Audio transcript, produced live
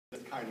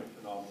kind of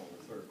phenomenal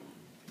research.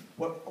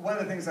 Well, one of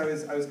the things I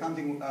was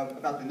commenting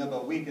about the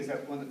Nobel Week is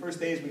that one of the first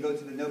days we go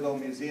to the Nobel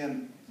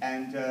Museum,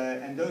 and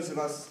those of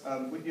us,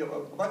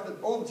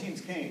 all the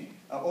teams came,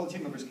 all the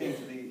team members came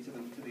to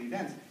the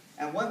events.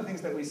 And one of the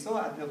things that we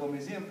saw at the Nobel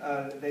Museum,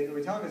 they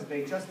were telling us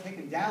they'd just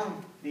taken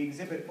down the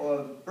exhibit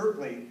of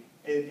Berkeley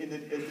in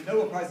the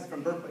Nobel Prize is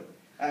from Berkeley.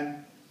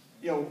 And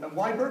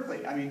why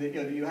Berkeley? I mean,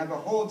 you have a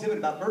whole exhibit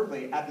about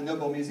Berkeley at the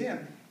Nobel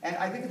Museum, and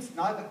I think it's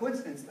not a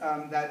coincidence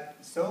that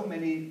so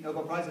many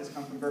Nobel Prizes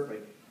come from Berkeley.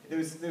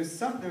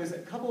 There's a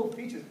couple of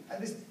features, at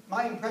least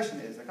my impression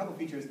is, a couple of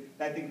features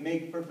that I think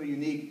make Berkeley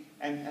unique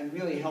and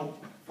really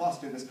help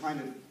foster this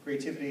kind of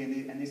creativity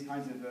and these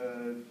kinds of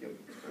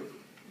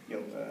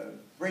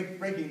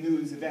breaking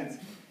news events.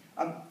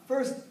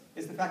 First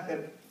is the fact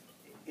that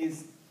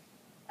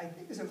I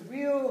think there's a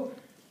real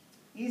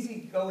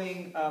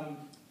easygoing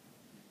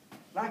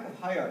lack of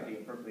hierarchy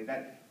at Berkeley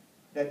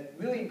that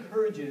really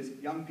encourages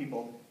young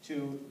people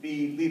to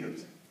be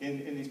leaders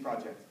in these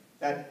projects.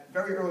 That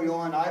very early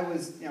on, I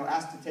was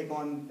asked to take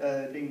on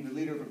being the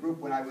leader of a group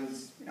when I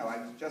was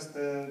just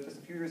a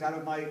few years out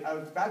of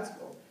grad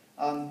school,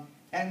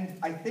 and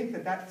I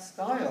think that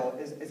style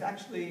is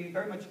actually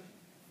very much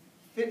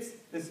fits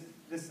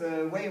this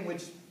way in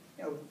which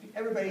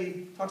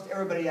everybody talks to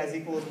everybody as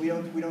equals. We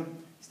don't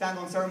stand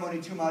on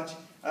ceremony too much.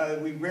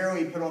 We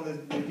rarely put on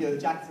the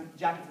jackets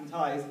and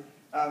ties,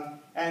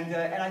 and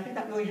I think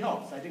that really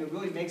helps. I think it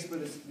really makes for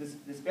this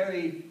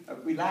very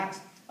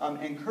relaxed,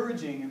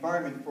 encouraging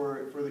environment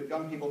for the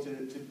young people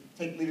to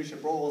take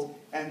leadership roles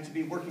and to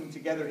be working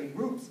together in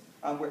groups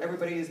where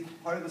everybody is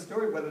part of the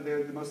story, whether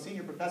they're the most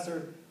senior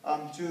professor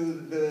to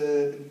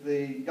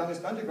the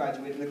youngest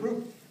undergraduate in the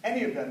group.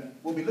 Any of them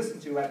will be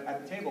listened to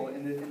at the table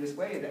in this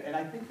way, and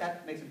I think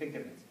that makes a big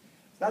difference.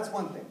 So that's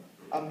one thing.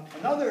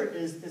 Another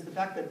is the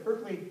fact that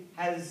Berkeley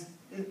has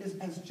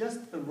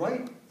just the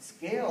right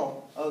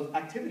scale of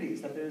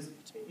activities. That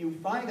you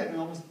find that in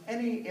almost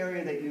any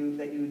area that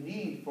you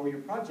need for your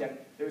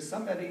project, there's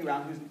somebody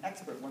around who's an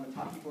expert, one of the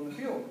top people in the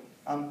field,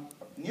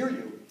 near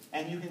you,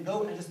 and you can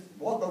go and just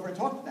walk over and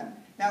talk to them.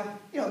 Now,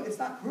 it's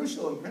not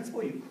crucial in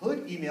principle. You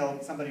could email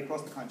somebody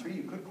across the country,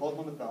 you could call them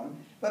on the phone,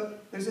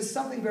 but there's just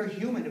something very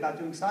human about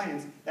doing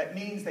science that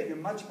means that you're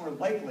much more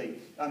likely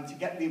to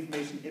get the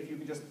information if you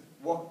can just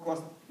walk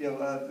across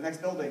the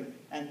next building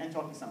and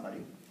talk to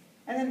somebody.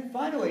 And then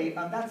finally,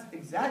 that's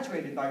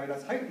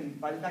heightened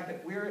by the fact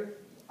that we're,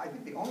 I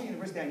think, the only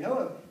university I know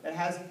of that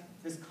has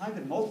this kind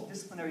of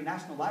multidisciplinary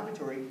national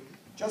laboratory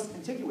just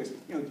contiguous.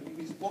 You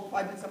just walk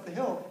 5 minutes up the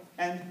hill,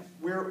 and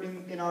we're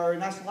in our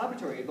national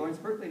laboratory, Lawrence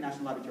Berkeley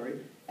National Laboratory,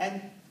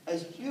 and a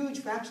huge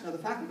fraction of the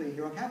faculty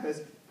here on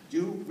campus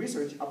do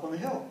research up on the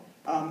hill.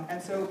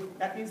 And so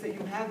that means that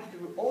you have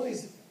all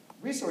these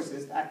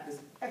resources at this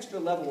extra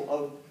level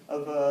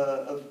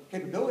of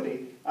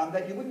capability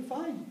that you wouldn't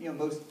find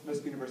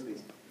most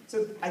universities.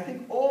 So I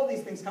think all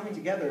these things coming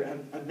together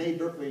have made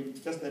Berkeley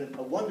just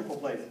a wonderful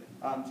place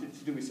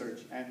to do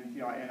research. And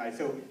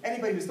so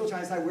anybody who's still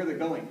trying to decide where they're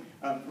going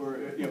for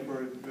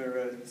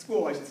their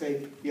school, I should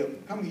say,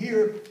 come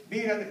here,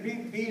 be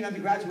an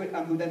undergraduate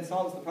who then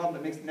solves the problem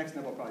that makes the next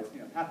Nobel Prize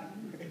happen.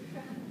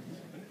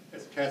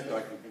 As Chancellor,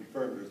 I can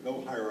confirm there's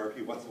no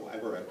hierarchy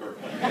whatsoever at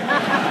Berkeley.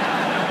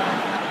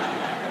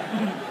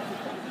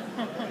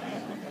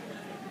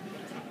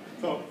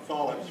 So,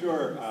 Saul, I'm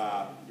sure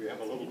we have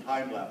a little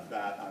time left.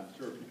 I'm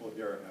sure people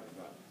here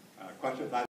have questions.